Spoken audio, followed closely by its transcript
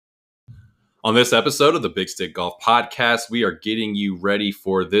On this episode of the Big Stick Golf Podcast, we are getting you ready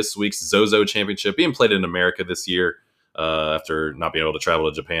for this week's ZOZO Championship being played in America this year after not being able to travel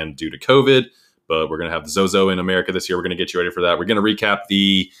to Japan due to COVID. But we're going to have the ZOZO in America this year. We're going to get you ready for that. We're going to recap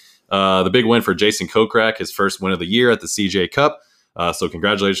the big win for Jason Kokrak, his first win of the year at the CJ Cup. So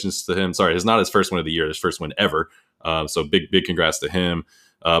congratulations to him. Sorry, it's not his first win of the year, his first win ever. So big congrats to him.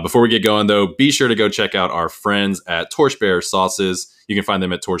 Before we get going, though, be sure to go check out our friends at Torchbearer Sauces. You can find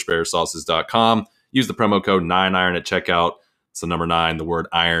them at torchbearersauces.com. Use the promo code 9IRON at checkout. It's the number 9, the word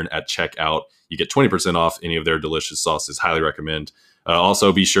iron at checkout. You get 20% off any of their delicious sauces. Highly recommend.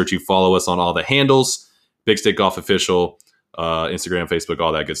 Also, be sure to follow us on all the handles. Big Stick Golf Official, Instagram, Facebook,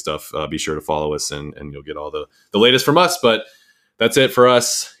 all that good stuff. Be sure to follow us and you'll get all the latest from us. But that's it for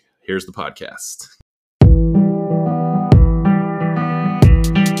us. Here's the podcast.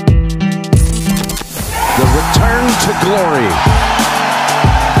 The return to glory.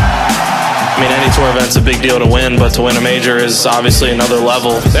 I mean, any tour event's a big deal to win, but to win a major is obviously another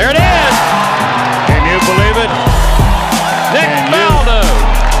level. There it is! Can you believe it? Nick Faldo!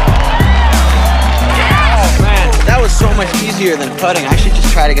 Oh, man, that was so much easier than putting. I should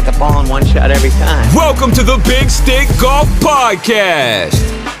just try to get the ball in one shot every time. Welcome to the Big Stick Golf Podcast.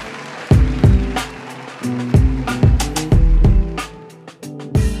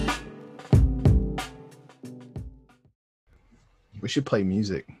 We should play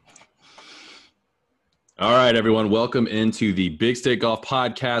music. All right, everyone. Welcome into the Big Stick Golf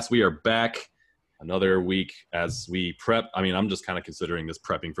Podcast. We are back another week as we prep. I mean, I'm just kind of considering this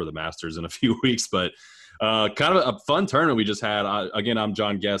prepping for the Masters in a few weeks, but kind of a fun tournament we just had. Again, I'm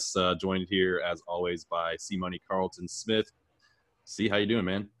John Guest, joined here as always by C Money Carlton Smith. C, how you doing,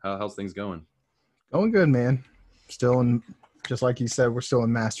 man? How's things going? Going good, man. Still in, just like you said, we're still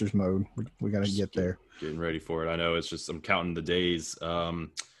in Masters mode. We got to get there. Getting ready for it. I know it's just I'm counting the days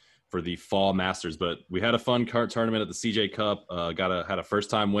for the fall Masters, but we had a fun cart tournament at the CJ Cup. Had a first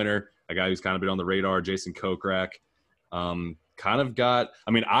time winner, a guy who's kind of been on the radar, Jason Kokrak.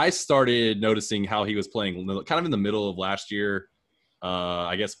 I started noticing how he was playing kind of in the middle of last year.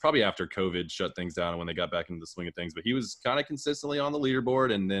 I guess probably after COVID shut things down and when they got back into the swing of things, but he was kind of consistently on the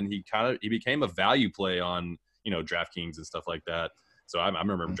leaderboard, and then he became a value play on, DraftKings and stuff like that. So I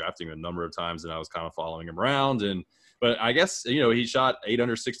remember drafting him a number of times, and I was kind of following him around. But I guess, he shot 8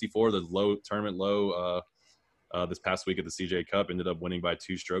 under 64, the tournament low this past week at the CJ Cup, ended up winning by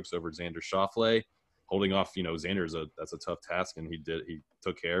 2 strokes over Xander Schauffele, holding off, Xander that's a tough task, and he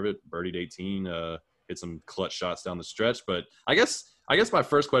took care of it, birdied 18, hit some clutch shots down the stretch. But I guess my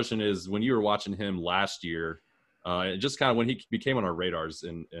first question is, when you were watching him last year, just kind of when he became on our radars,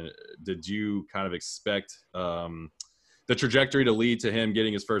 and did you kind of expect the trajectory to lead to him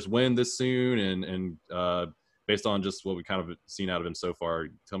getting his first win this soon? And based on just what we kind of seen out of him so far,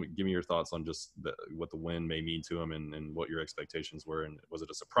 give me your thoughts on just what the win may mean to him and what your expectations were. And was it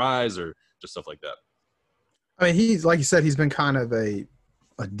a surprise or just stuff like that? I mean, he's, like you said, he's been kind of a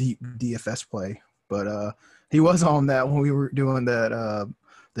deep DFS play, but he was on that when we were doing that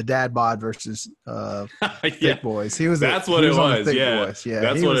the dad bod versus Thick Boys. That's what it was.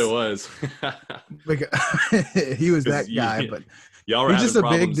 He was that guy, but y'all were he's just a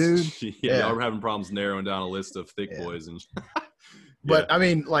big dude. Yeah, y'all were having problems narrowing down a list of thick boys, and But I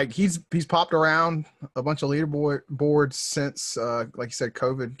mean, like he's popped around a bunch of leaderboards since, like you said,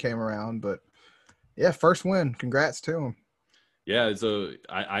 COVID came around. But yeah, first win. Congrats to him. Yeah, so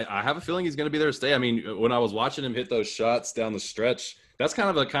I have a feeling he's going to be there to stay. I mean, when I was watching him hit those shots down the stretch, that's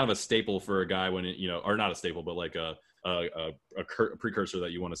kind of a staple for a guy when or not a staple, but like a precursor that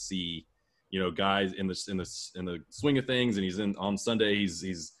you want to see, guys in the swing of things. And he's on Sunday,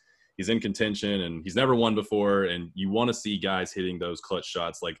 he's in contention, and he's never won before. And you want to see guys hitting those clutch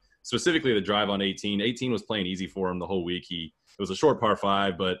shots, like specifically the drive on 18. 18 was playing easy for him the whole week. It was a short par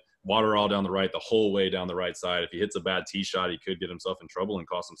 5, but water all down the right, the whole way down the right side. If he hits a bad tee shot, he could get himself in trouble and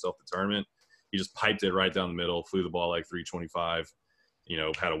cost himself the tournament. He just piped it right down the middle, flew the ball like 325,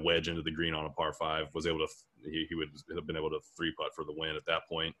 had a wedge into the green on a par 5, he would have been able to 3-putt for the win at that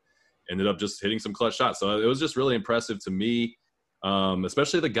point. Ended up just hitting some clutch shots. So it was just really impressive to me,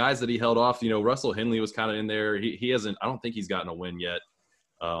 especially the guys that he held off. Russell Henley was kind of in there. He hasn't – I don't think he's gotten a win yet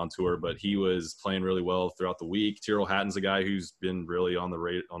on tour, but he was playing really well throughout the week. Tyrrell Hatton's a guy who's been really on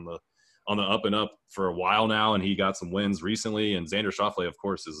the up and up for a while now, and he got some wins recently. And Xander Schauffele, of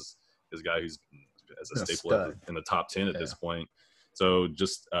course, is a guy who's as a staple in the top 10 at this point. So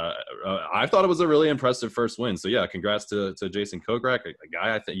just I thought it was a really impressive first win. So yeah, congrats to Jason Kokrak, a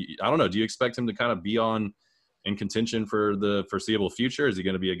guy I don't know. Do you expect him to kind of be in contention for the foreseeable future? Is he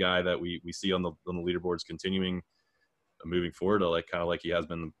going to be a guy that we see on the leaderboards continuing moving forward, like kind of like he has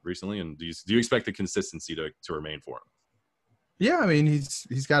been recently? And do you expect the consistency to remain for him? Yeah, I mean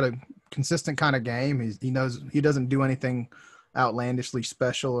he's got a consistent kind of game. He knows he doesn't do anything outlandishly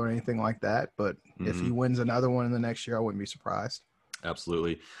special or anything like that. But if he wins another one in the next year, I wouldn't be surprised.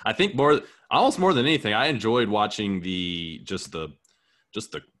 Absolutely. I think almost more than anything, I enjoyed watching the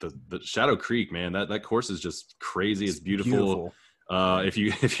Shadow Creek, man. That course is just crazy. It's beautiful. If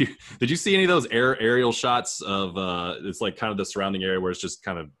you did you see any of those aerial shots of it's like kind of the surrounding area where it's just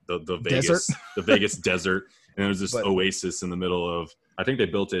kind of the Vegas desert. The Vegas desert, and there's this oasis in the middle of, I think they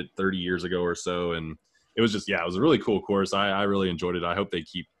built it 30 years ago or so, and it was just it was a really cool course. I really enjoyed it. I hope they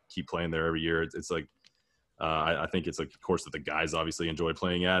keep playing there every year. It's like I think it's a course that the guys obviously enjoy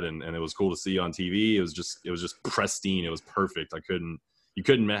playing at, and it was cool to see on TV. It was just pristine. It was perfect. You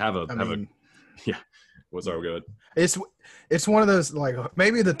couldn't have a yeah. What's our good? It's one of those, like,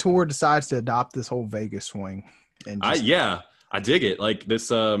 maybe the tour decides to adopt this whole Vegas swing. And I dig it. Like this,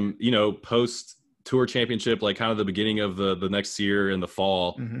 post tour championship, like kind of the beginning of the next year in the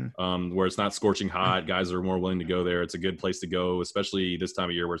fall, where it's not scorching hot. Guys are more willing to go there. It's a good place to go, especially this time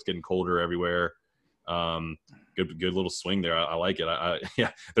of year where it's getting colder everywhere. Good little swing there. I like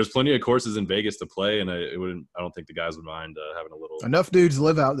it. There's plenty of courses in Vegas to play, and I don't think the guys would mind having a little. Enough dudes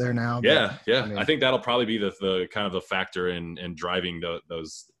live out there now. Yeah. I think that'll probably be the kind of the factor in driving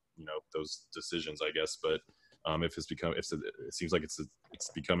those decisions, I guess. But it seems like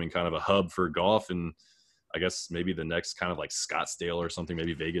it's becoming kind of a hub for golf, and I guess maybe the next kind of like Scottsdale or something.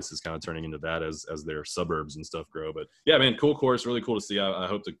 Maybe Vegas is kind of turning into that as their suburbs and stuff grow. But yeah, man, cool course, really cool to see. I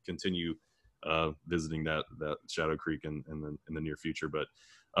hope to continue visiting that Shadow Creek in the near future. But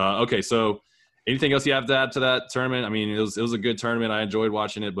okay, so anything else you have to add to that tournament? I mean, it was a good tournament. I enjoyed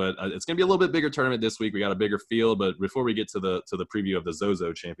watching it, but it's going to be a little bit bigger tournament this week. We got a bigger field. But before we get to the preview of the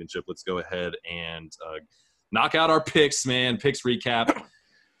ZOZO Championship, let's go ahead and knock out our picks, man. Picks recap.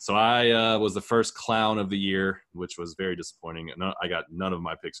 So I was the first clown of the year, which was very disappointing. I got none of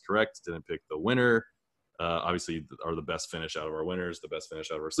my picks correct. Didn't pick the winner. Obviously, are the best finish out of our winners, the best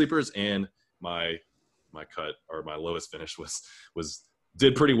finish out of our sleepers, and my cut or my lowest finish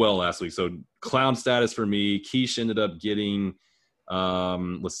did pretty well last week. So clown status for me. Keish ended up getting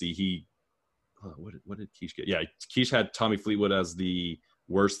let's see, what did Keish get? Yeah, Keish had Tommy Fleetwood as the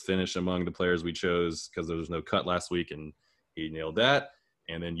worst finish among the players we chose because there was no cut last week, and he nailed that.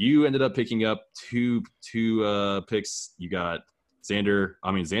 And then you ended up picking up two picks. You got Xander.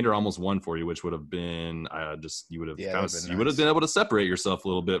 I mean, Xander almost won for you, which would have been you would have been able to separate yourself a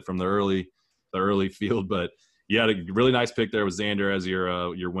little bit from the early field. But you had a really nice pick there with Xander as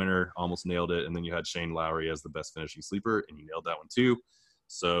your winner, almost nailed it. And then you had Shane Lowry as the best finishing sleeper, and you nailed that one too.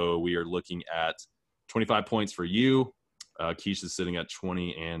 So we are looking at 25 points for you. Keish is sitting at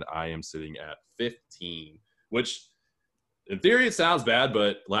 20, and I am sitting at 15, which in theory it sounds bad,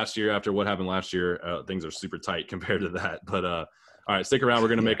 but last year, after what happened last year, things are super tight compared to that. But all right, stick around. We're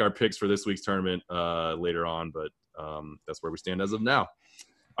going to make our picks for this week's tournament later on, but that's where we stand as of now.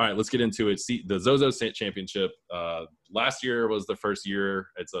 All right, let's get into it. See, the ZOZO Championship, last year was the first year.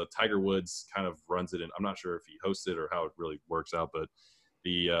 It's a Tiger Woods kind of runs it in. I'm not sure if he hosts it or how it really works out, but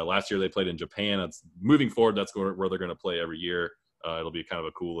the last year they played in Japan. It's moving forward. That's where they're going to play every year. It'll be kind of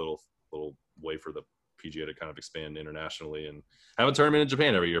a cool little way for the PGA to kind of expand internationally and have a tournament in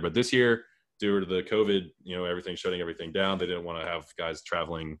Japan every year. But this year, due to the COVID, everything shutting everything down, they didn't want to have guys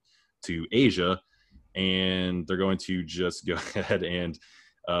traveling to Asia, and they're going to just go ahead and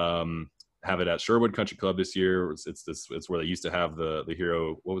have it at Sherwood Country Club this year. It's where they used to have the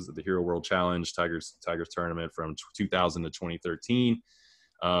Hero. What was it? The Hero World Challenge Tigers tournament from 2000 to 2013.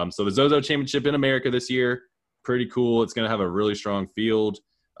 So the ZOZO Championship in America this year, pretty cool. It's going to have a really strong field.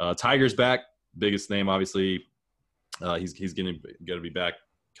 Tiger's back, biggest name obviously. He's going to be back,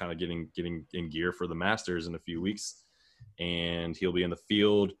 kind of getting in gear for the Masters in a few weeks, and he'll be in the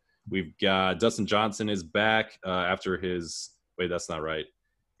field. We've got Dustin Johnson is back after his. Wait, that's not right.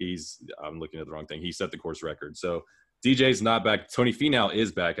 I'm looking at the wrong thing. He set the course record. So DJ's not back. Tony Finau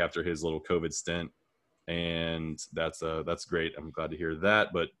is back after his little COVID stint, and that's great. I'm glad to hear that.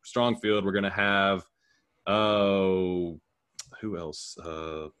 But strong field. We're gonna have who else?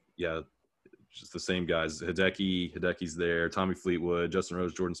 Just the same guys. Hideki's there. Tommy Fleetwood, Justin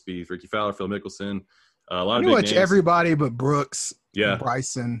Rose, Jordan Spieth, Ricky Fowler, Phil Mickelson. A lot of big names. Everybody but Brooks. Yeah,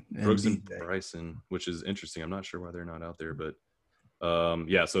 Bryson. And Bryson, which is interesting. I'm not sure why they're not out there, but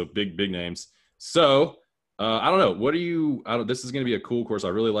so big names. So I don't know. This is going to be a cool course. I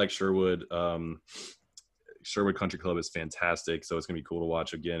really like Sherwood. Sherwood Country Club is fantastic, so it's going to be cool to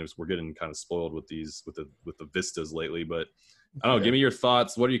watch again. We're getting kind of spoiled with the vistas lately, but I don't know. Give me your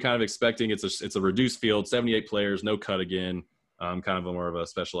thoughts. What are you kind of expecting? It's a reduced field, 78 players, no cut again. Kind of more of a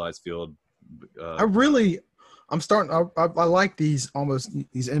specialized field. I like these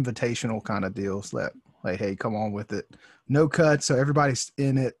invitational kind of deals that, like, hey, come on with it. No cut, so everybody's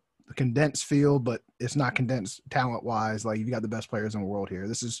in it. The condensed field, but it's not condensed talent-wise. Like, you've got the best players in the world here.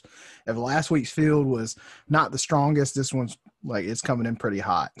 If last week's field was not the strongest, this one's, like, it's coming in pretty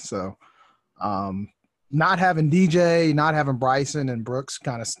hot. So, not having DJ, not having Bryson and Brooks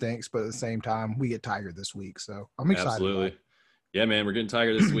kind of stinks, but at the same time, we get Tiger this week. So, I'm excited. Absolutely. Yeah, man, we're getting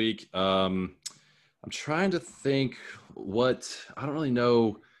Tiger this week. I'm trying to think I don't really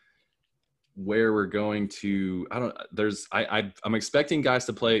know where we're going to. I'm expecting guys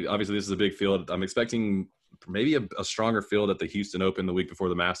to play. Obviously, this is a big field. I'm expecting maybe a stronger field at the Houston Open the week before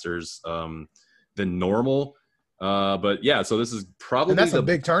the Masters than normal. But yeah, so this is probably a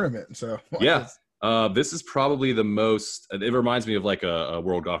big tournament. So yeah, this is probably the most. It reminds me of like a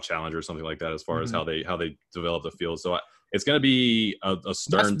World Golf Challenge or something like that, as far as how they develop the field. So it's going to be a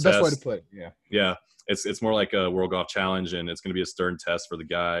stern test. Best way to put it. Yeah. Yeah. It's more like a World Golf Challenge, and it's going to be a stern test for the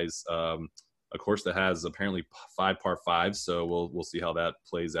guys. A course that has apparently 5 par 5s, so we'll see how that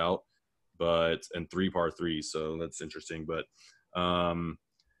plays out. And 3 par 3s, so that's interesting. But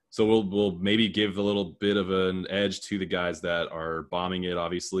so we'll maybe give a little bit of an edge to the guys that are bombing it,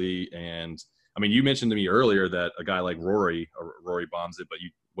 obviously. And I mean, you mentioned to me earlier that a guy like Rory bombs it, but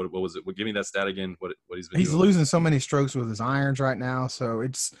what was it? Give me that stat again. What he's been doing? Losing so many strokes with his irons right now, so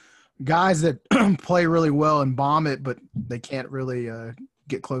it's guys that play really well and bomb it, but they can't really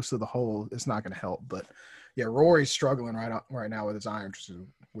get close to the hole. It's not going to help. But yeah, Rory's struggling right now with his irons, which is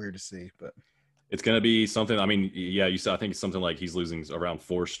weird to see. But it's going to be something. I mean, yeah, you said I think it's something like he's losing around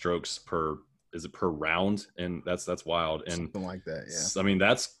 4 strokes per round, and that's wild. And something like that. Yeah, I mean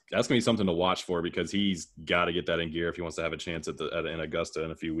that's going to be something to watch for, because he's got to get that in gear if he wants to have a chance in Augusta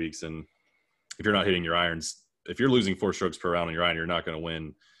in a few weeks. And if you're not hitting your irons, if you're losing 4 strokes per round on your iron, you're not going to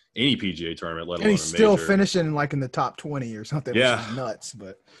win any PGA tournament, let alone and he's still major. Finishing like in the top 20 or something. Yeah, which is nuts.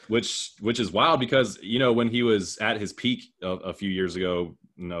 But which is wild, because when he was at his peak a few years ago,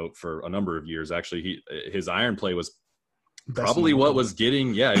 for a number of years actually, his iron play was probably what was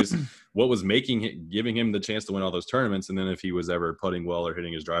giving him the chance to win all those tournaments. And then if he was ever putting well or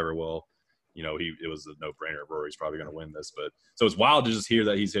hitting his driver well, it was a no-brainer. Rory's probably going to win this. But so it's wild to just hear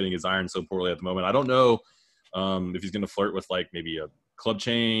that he's hitting his iron so poorly at the moment. I don't know if he's going to flirt with like maybe a club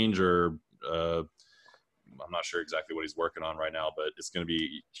change, or I'm not sure exactly what he's working on right now, but it's going to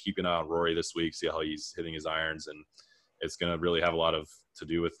be keep an eye on Rory this week, see how he's hitting his irons, and it's going to really have a lot to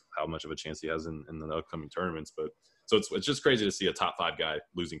do with how much of a chance he has in the upcoming tournaments. But so it's just crazy to see a top 5 guy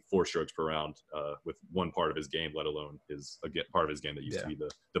losing 4 strokes per round with one part of his game, let alone part of his game that used to be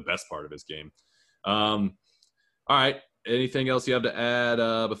the best part of his game. All right, anything else you have to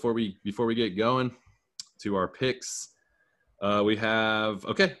add before we get going to our picks? We have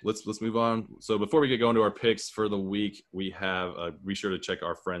let's move on. So before we get going to our picks for the week, we have be sure to check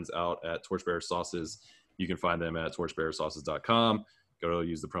our friends out at Torchbearer Sauces. You can find them at torchbearersauces.com. Go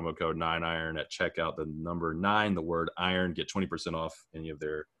use the promo code 9iron at checkout, the number 9, the word iron, get 20% off any of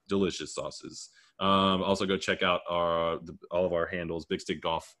their delicious sauces. Also go check out all of our handles, Big Stick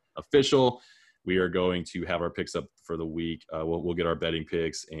Golf Official. We are going to have our picks up for the week. We'll get our betting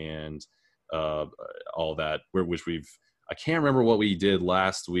picks and all that, I can't remember what we did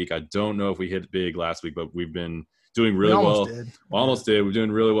last week. I don't know if we hit big last week, but we've been doing really well. Almost did. We're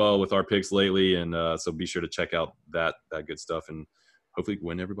doing really well with our picks lately, and so be sure to check out that good stuff, and hopefully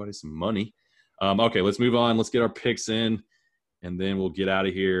win everybody some money. Okay, let's move on. Let's get our picks in, and then we'll get out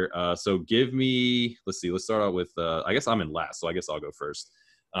of here. So let's start out with, I guess I'm in last, so I guess I'll go first.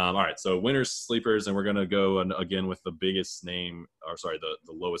 All right, so winners, sleepers, and we're going to go again with the biggest name, the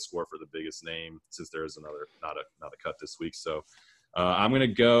lowest score for the biggest name, since there is not a cut this week. So I'm going to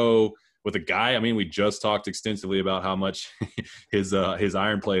go with a guy. I mean, we just talked extensively about how much his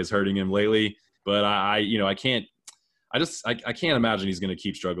iron play is hurting him lately, but I can't imagine he's going to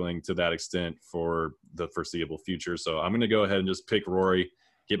keep struggling to that extent for the foreseeable future. So I'm going to go ahead and just pick Rory,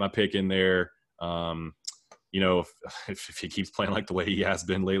 get my pick in there. If he keeps playing like the way he has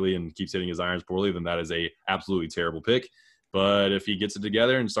been lately and keeps hitting his irons poorly, then that is a absolutely terrible pick. But if he gets it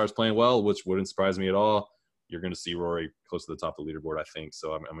together and starts playing well, which wouldn't surprise me at all, you're going to see Rory close to the top of the leaderboard, I think.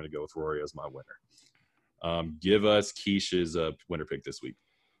 So I'm going to go with Rory as my winner. Give us Keish's winner pick this week.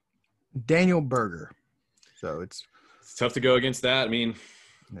 Daniel Berger. So it's tough to go against that. I mean,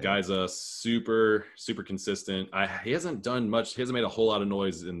 guy's super, super consistent. He hasn't done much. He hasn't made a whole lot of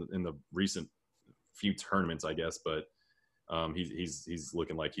noise in the recent few tournaments, I guess, but He's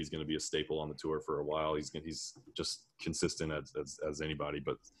looking like he's going to be a staple on the tour for a while. He's just consistent as anybody.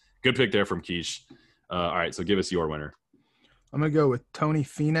 But good pick there from Keish. All right, so give us your winner. I'm going to go with Tony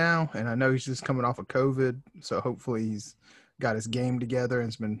Finau, and I know he's just coming off of COVID, so hopefully he's got his game together and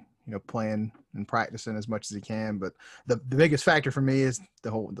has been, playing and practicing as much as he can. But the biggest factor for me is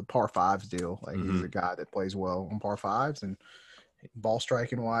the par fives deal. Like he's a guy that plays well on par fives, and ball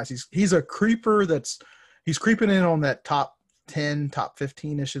striking wise, he's a creeper he's creeping in on that top 10, top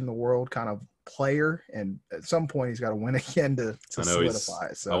 15-ish in the world kind of player, and at some point he's got to win again to solidify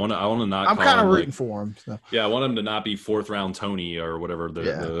it. So I want to not. I'm kind of rooting for him. So. Yeah, I want him to not be fourth round Tony or whatever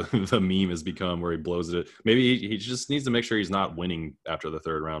the meme has become, where he blows it. Maybe he just needs to make sure he's not winning after the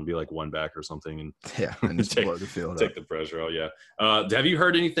third round, be like one back or something, and just blow the field take up. the pressure out. Yeah. Have you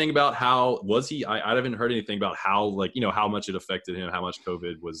heard anything about how was he? I haven't heard anything about how how much it affected him, how much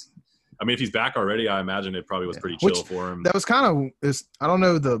COVID was. I mean, if he's back already, I imagine it probably was pretty chill for him. That was kind of I don't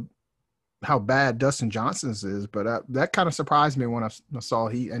know how bad Dustin Johnson's is, but that kind of surprised me when I saw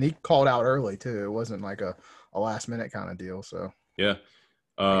he called out early too. It wasn't like a last minute kind of deal. So yeah,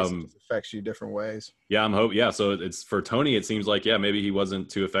 it affects you different ways. Yeah, I'm hoping. Yeah, so it's for Tony. It seems like maybe he wasn't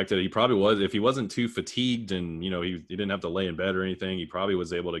too affected. He probably was. If he wasn't too fatigued and he didn't have to lay in bed or anything, he probably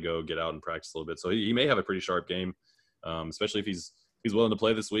was able to go get out and practice a little bit. So he may have a pretty sharp game, especially if he's willing to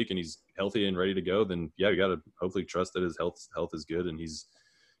play this week and he's healthy and ready to go. Then you got to hopefully trust that his health is good and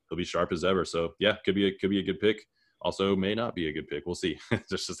he'll be sharp as ever. So yeah, could be a good pick. Also may not be a good pick. We'll see.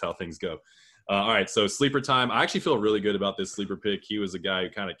 That's just how things go. All right. So sleeper time. I actually feel really good about this sleeper pick. He was a guy who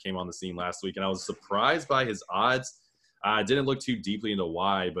kind of came on the scene last week and I was surprised by his odds. I didn't look too deeply into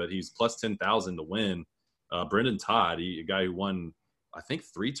why, but he's plus 10,000 to win. Brendan Todd, a guy who won, I think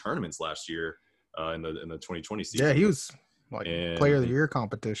 3 tournaments last year in the 2020 season. Yeah. He was player of the year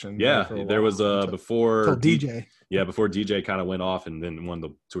competition. Yeah, there was before DJ. Yeah, before DJ kind of went off and then won the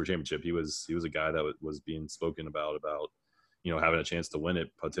tour championship. He was a guy that was being spoken about having a chance to win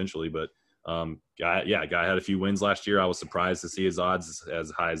it potentially. But guy had a few wins last year. I was surprised to see his odds as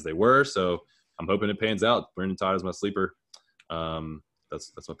high as they were. So I'm hoping it pans out. Brendan Todd is my sleeper.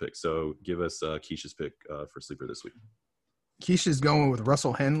 That's my pick. So give us Keisha's pick for sleeper this week. Keisha's going with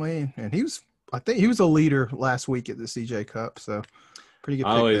Russell Henley, and I think he was a leader last week at the CJ Cup, so pretty good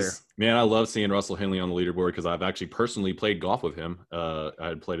pick there. Man, I love seeing Russell Henley on the leaderboard because I've actually personally played golf with him. I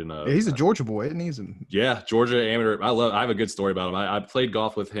had played in he's a Georgia boy, isn't he? Yeah, Georgia amateur. I have a good story about him. I played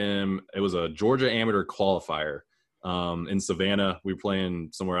golf with him. It was a Georgia amateur qualifier in Savannah. We were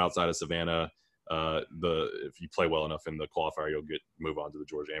playing somewhere outside of Savannah. If you play well enough in the qualifier, you'll move on to the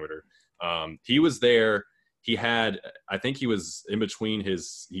Georgia amateur. He was there. I think he was in between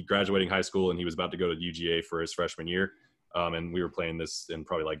he graduating high school and he was about to go to UGA for his freshman year. And we were playing this in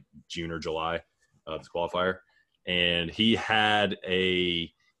probably like June or July, this qualifier. And he had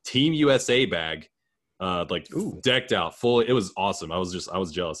a Team USA bag, decked out full. It was awesome. I was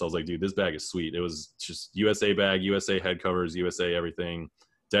jealous. I was like, dude, this bag is sweet. It was just USA bag, USA head covers, USA everything,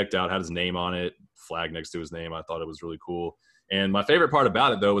 decked out, had his name on it, flag next to his name. I thought it was really cool. And my favorite part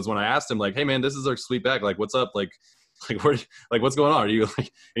about it though was when I asked him, like, "Hey man, this is our sweet bag. Like, what's up? Like, what's going on? Are you like?" And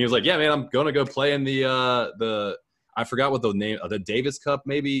he was like, "Yeah, man, I'm gonna go play in the I forgot what the name of the Davis Cup,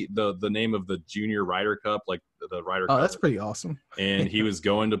 maybe the name of the Junior Ryder Cup, like the Ryder Cup." Oh, that's pretty awesome. And he was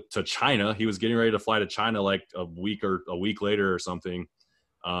going to China. He was getting ready to fly to China like a week later or something.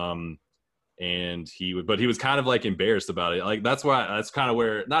 And he was kind of like embarrassed about it. Like that's kind of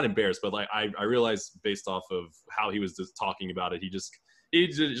where, not embarrassed, but like I realized based off of how he was just talking about it, he just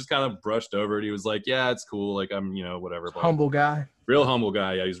kind of brushed over it. He was like, "Yeah, it's cool. Like I'm, whatever." But humble guy. Real humble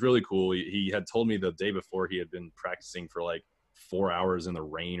guy. Yeah, he's really cool. He had told me the day before he had been practicing for like 4 hours in the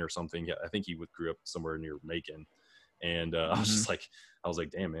rain or something. I think he grew up somewhere near Macon. And I was like,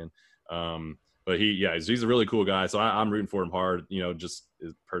 damn, man. But he's a really cool guy. So I'm rooting for him hard, just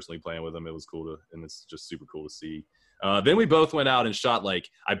personally playing with him. It was cool and it's just super cool to see. Then we both went out and shot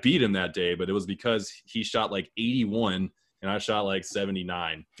I beat him that day, but it was because he shot 81 and I shot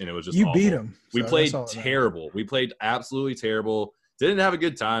 79 and it was just awful. Beat him. We played terrible. We played absolutely terrible. Didn't have a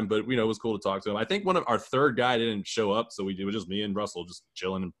good time, but it was cool to talk to him. I think one of our third guy didn't show up. So it was just me and Russell just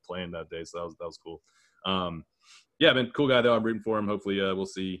chilling and playing that day. So that was cool. Yeah, man, cool guy though. I'm rooting for him. Hopefully, we'll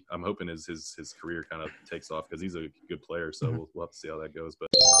see. I'm hoping his career kind of takes off because he's a good player. So we'll have to see how that goes. But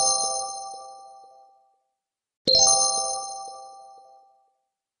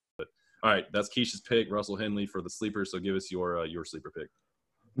all right, that's Keisha's pick, Russell Henley for the sleeper. So give us your sleeper pick.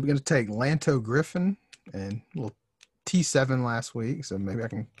 I'm gonna take Lanto Griffin and a little T7 last week, so maybe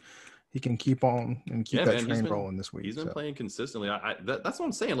he can keep on and keep that train rolling this week. He's been playing consistently. That's what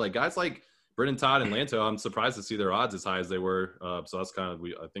I'm saying. Like guys like Brennan Todd and Lanto, I'm surprised to see their odds as high as they were. So that's kind of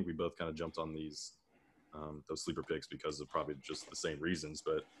I think we both kind of jumped on these those sleeper picks because of probably just the same reasons.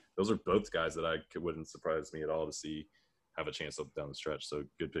 But those are both guys that wouldn't surprise me at all to see have a chance up down the stretch. So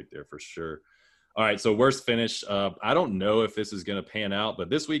good pick there for sure. All right, so worst finish. I don't know if this is going to pan out,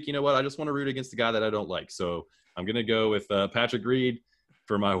 but this week, you know what? I just want to root against the guy that I don't like. So I'm going to go with Patrick Reed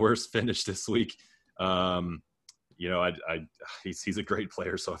for my worst finish this week. You know, he's a great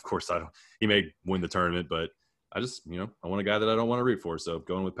player, so of course he may win the tournament, but I just, you know, I want a guy that I don't want to root for. So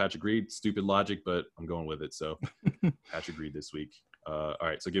going with Patrick Reed, stupid logic, but I'm going with it. So Patrick Reed this week. All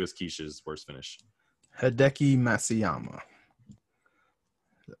right, so give us Keisha's worst finish. Hideki Matsuyama.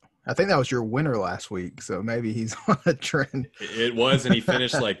 I think that was your winner last week, so maybe he's on a trend. It was, and he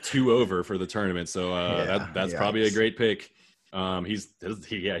finished like 2 over for the tournament, so that's probably a great pick. He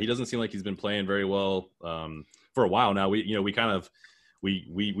doesn't seem like he's been playing very well for a while now.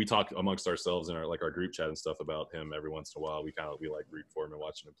 We talk amongst ourselves in our group chat and stuff about him every once in a while. We like root for him and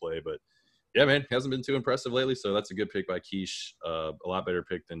watching him play, but yeah, man, he hasn't been too impressive lately. So that's a good pick by Keish. A lot better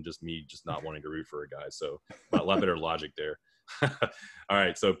pick than just me just not wanting to root for a guy. So a lot better logic there. All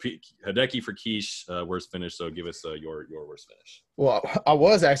right, so Hideki for Keish, worst finish. So give us your worst finish. Well, I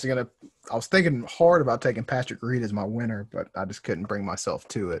was thinking hard about taking Patrick Reed as my winner, but I just couldn't bring myself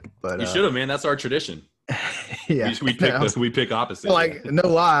to it. But you should have, man. That's our tradition. Yeah, we pick opposite. Like, no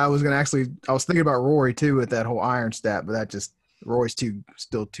lie, I was thinking about Rory too with that whole iron stat, but Rory's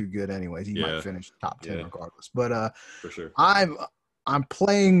still too good anyways. He might finish top 10 regardless. But for sure, I'm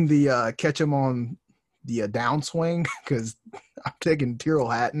playing the catch him on the downswing because I'm taking Tyrrell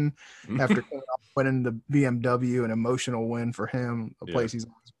Hatton after winning the BMW, an emotional win for him, a place he's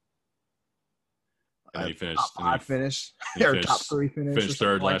and he finished top 5 finish or top 3 finish. Finished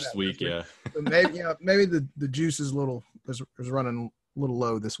third last week, So maybe the juice is is running a little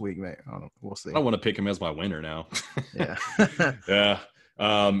low this week, mate. I don't know. We'll see. I want to pick him as my winner now. Yeah.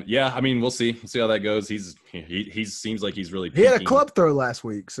 Yeah. I mean, we'll see. We'll see how that goes. He seems like he's really peaking. He had a club throw last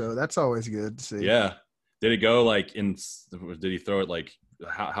week, so that's always good to see. Yeah. Did it go did he throw it like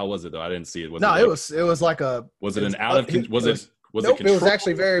how was it though? I didn't see it. It was like a. Was it an out of? Was it? Nope, it was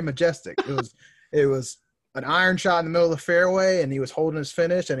actually very majestic. It was an iron shot in the middle of the fairway, and he was holding his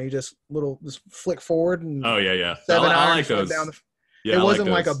finish, and he just flick forward and. Oh yeah. 7 I irons like those. down the. Yeah, it wasn't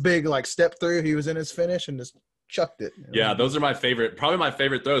like a big step through. He was in his finish and just chucked it. Yeah, those are my favorite. Probably my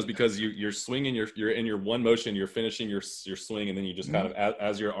favorite throws because you're swinging. You're in your one motion. You're finishing your swing, and then you just kind of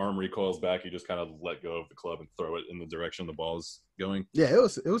as your arm recoils back, you just kind of let go of the club and throw it in the direction the ball is going. Yeah, it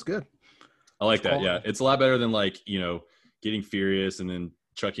was good. I like that. Yeah, it's a lot better than getting furious and then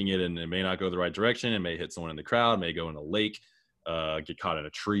chucking it, and it may not go the right direction. It may hit someone in the crowd. May go in a lake. Get caught in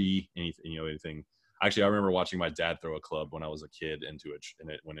a tree. Anything. Actually, I remember watching my dad throw a club when I was a kid into it,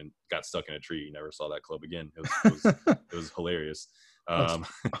 and when it got stuck in a tree, he never saw that club again. It was hilarious. I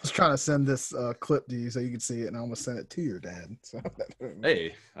was trying to send this clip to you so you could see it, and I almost sent it to your dad. So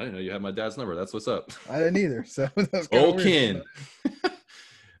hey, I didn't know you had my dad's number. That's what's up. I didn't either. So that's old Ken.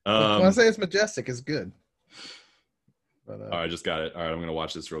 When I say it's majestic, it's good. But, all right, just got it. All right, I'm gonna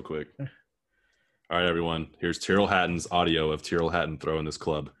watch this real quick. All right, everyone. Here's Tyrrell Hatton's audio of Tyrrell Hatton throwing this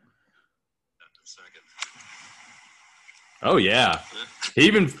club. Oh yeah,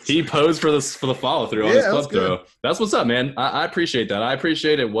 he posed for the follow through on his club throw. That's what's up, man. I appreciate that. I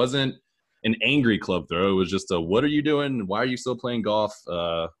appreciate it wasn't an angry club throw. It was just a what are you doing? Why are you still playing golf?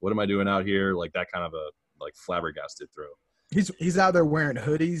 What am I doing out here? Like that kind of a flabbergasted throw. He's out there wearing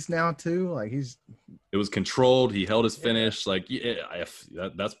hoodies now too. It was controlled. He held his finish.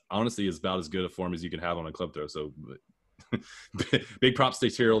 That's honestly is about as good a form as you can have on a club throw. So big props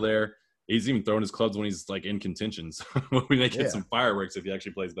to Tyrrell there. He's even throwing his clubs when he's in contention. So we may get some fireworks if he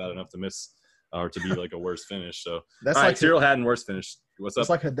actually plays bad enough to miss or to be a worse finish. So that's all right, Tyrrell Hatton worse finish. What's up? It's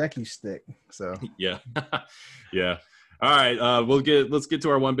like Hideki's stick. So yeah. Yeah. All right. Let's get to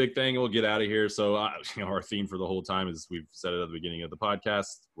our one big thing and we'll get out of here. So our theme for the whole time is we've said it at the beginning of the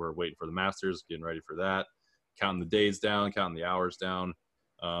podcast. We're waiting for the Masters, getting ready for that, counting the days down, counting the hours down.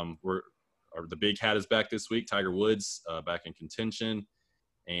 The big hat is back this week. Tiger Woods back in contention.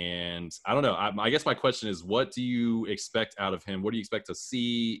 And I don't know. I guess my question is, what do you expect out of him? What do you expect to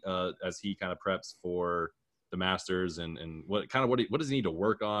see as he kind of preps for the Masters, and what does he need to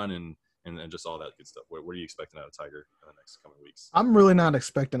work on, and just all that good stuff? What are you expecting out of Tiger in the next coming weeks? I'm really not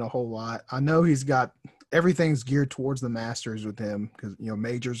expecting a whole lot. I know he's got everything's geared towards the Masters with him because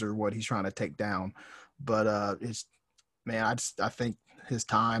majors are what he's trying to take down. But I think his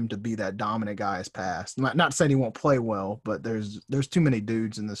time to be that dominant guy has passed. Not saying he won't play well, but there's too many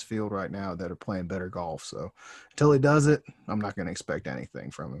dudes in this field right now that are playing better golf. So until he does it, I'm not going to expect anything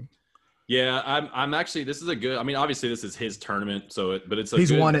from him. Yeah, I'm actually. This is a good. I mean, obviously, this is his tournament, but it's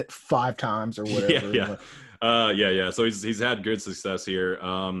he's won it 5 times or whatever. Yeah. So he's had good success here.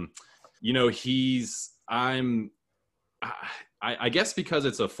 I guess because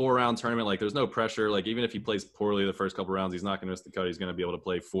it's a 4-round tournament, like there's no pressure. Like even if he plays poorly the first couple rounds, he's not going to miss the cut. He's going to be able to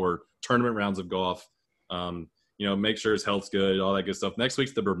play 4 tournament rounds of golf. Make sure his health's good, all that good stuff. Next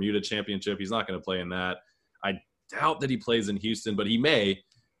week's the Bermuda Championship. He's not going to play in that. I doubt that he plays in Houston, but he may.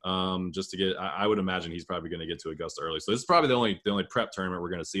 Just to get, I would imagine he's probably going to get to Augusta early. So this is probably the only prep tournament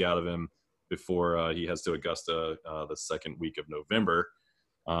we're going to see out of him before he heads to Augusta the second week of November.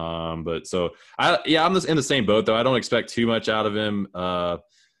 I'm in the same boat though. I don't expect too much out of him.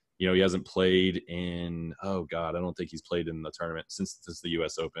 He hasn't played in I don't think he's played in the tournament since the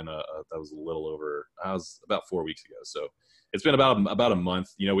U.S. Open. That was about 4 weeks ago. So it's been about a month.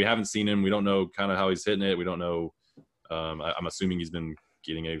 We haven't seen him. We don't know kind of how he's hitting it. We don't know. I'm assuming he's been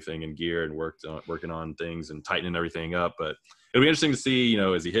getting everything in gear and working on things and tightening everything up. But it'll be interesting to see,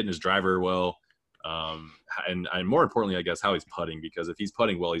 is he hitting his driver well? And more importantly, I guess, how he's putting, because if he's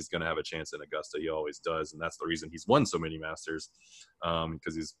putting well, he's going to have a chance in Augusta. He always does. And that's the reason he's won so many Masters,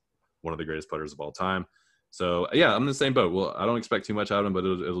 because he's one of the greatest putters of all time. So yeah, I'm in the same boat. Well, I don't expect too much out of him, but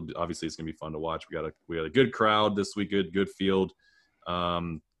it'll obviously it's going to be fun to watch. We got a good crowd this week, good field,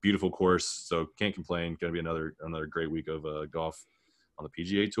 beautiful course. So can't complain. Going to be another great week of golf on the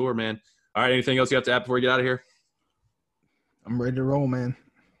PGA Tour, man. All right, anything else you have to add before we get out of here? I'm ready to roll, man.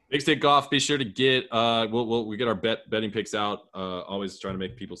 Big Stick Golf. Be sure to get we get our betting picks out. Always trying to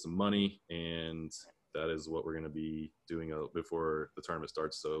make people some money, and that is what we're going to be doing before the tournament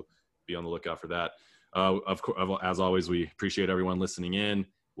starts. So be on the lookout for that. Of course, as always, we appreciate everyone listening in.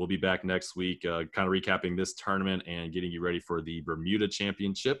 We'll be back next week, kind of recapping this tournament and getting you ready for the Bermuda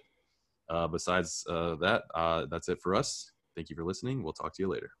Championship. Besides that, that's it for us. Thank you for listening. We'll talk to you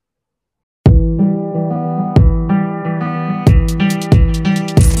later.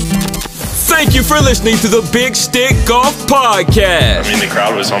 Thank you for listening to the Big Stick Golf Podcast. I mean, the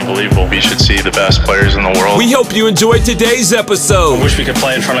crowd was unbelievable. We should see the best players in the world. We hope you enjoyed today's episode. I wish we could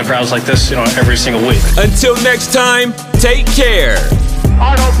play in front of crowds like this, every single week. Until next time, take care.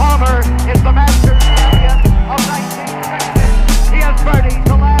 Arnold